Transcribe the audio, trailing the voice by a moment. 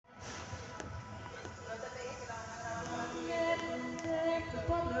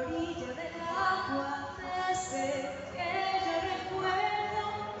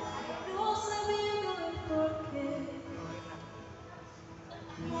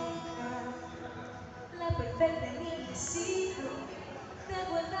verte mi besito, de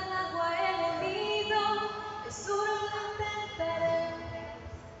vuelta al agua he venido, es duro lo intentaré.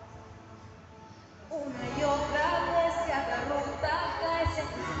 Una y otra vez que agarro taca, ese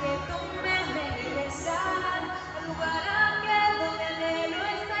inquieto me regresar al lugar aquel donde anhelo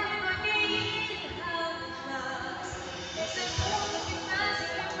estar y no hay que ir jamás. Es el mundo que está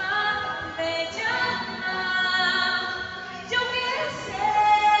sin mi mano me llama. Yo que sé,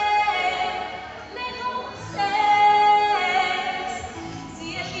 lejos es, si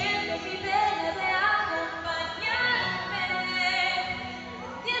el viento mi vena de acompañarme,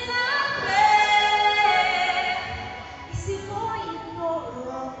 empieza a ver. Y si voy ignoro,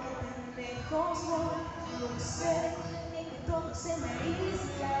 aunque tan lejos voy, no sé, ni que todos en la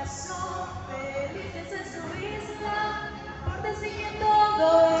isla son felices en su isla, por decir que todo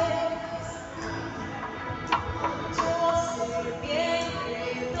es. Yo sé bien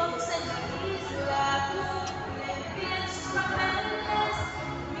que todos en la isla cumplen bien sus papeles,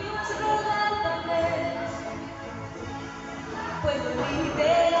 mío es rodar tal vez. Puedo ir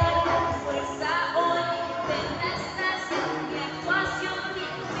de